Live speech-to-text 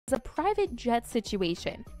a private jet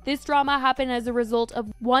situation. This drama happened as a result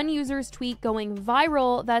of one user's tweet going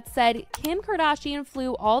viral that said Kim Kardashian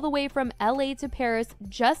flew all the way from LA to Paris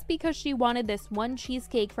just because she wanted this one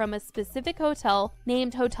cheesecake from a specific hotel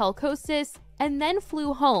named Hotel Costas, and then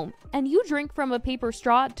flew home. And you drink from a paper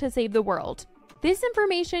straw to save the world. This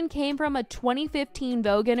information came from a 2015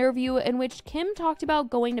 Vogue interview in which Kim talked about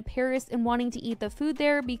going to Paris and wanting to eat the food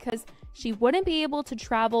there because she wouldn't be able to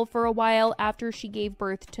travel for a while after she gave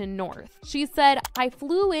birth to North. She said, I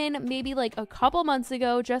flew in maybe like a couple months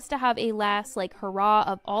ago just to have a last like hurrah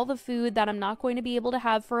of all the food that I'm not going to be able to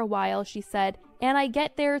have for a while, she said. And I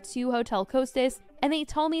get there to Hotel Costas and they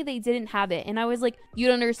told me they didn't have it. And I was like, you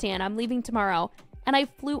don't understand, I'm leaving tomorrow. And I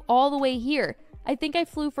flew all the way here. I think I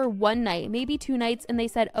flew for one night, maybe 2 nights, and they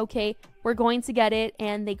said, okay, we're going to get it,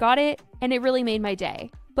 and they got it, and it really made my day.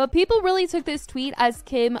 But people really took this tweet as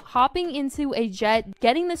Kim hopping into a jet,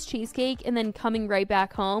 getting this cheesecake, and then coming right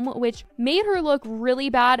back home, which made her look really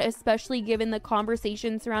bad, especially given the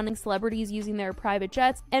conversation surrounding celebrities using their private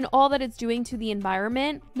jets and all that it's doing to the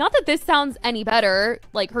environment. Not that this sounds any better,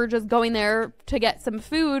 like her just going there to get some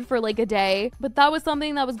food for like a day, but that was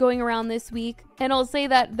something that was going around this week. And I'll say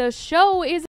that the show is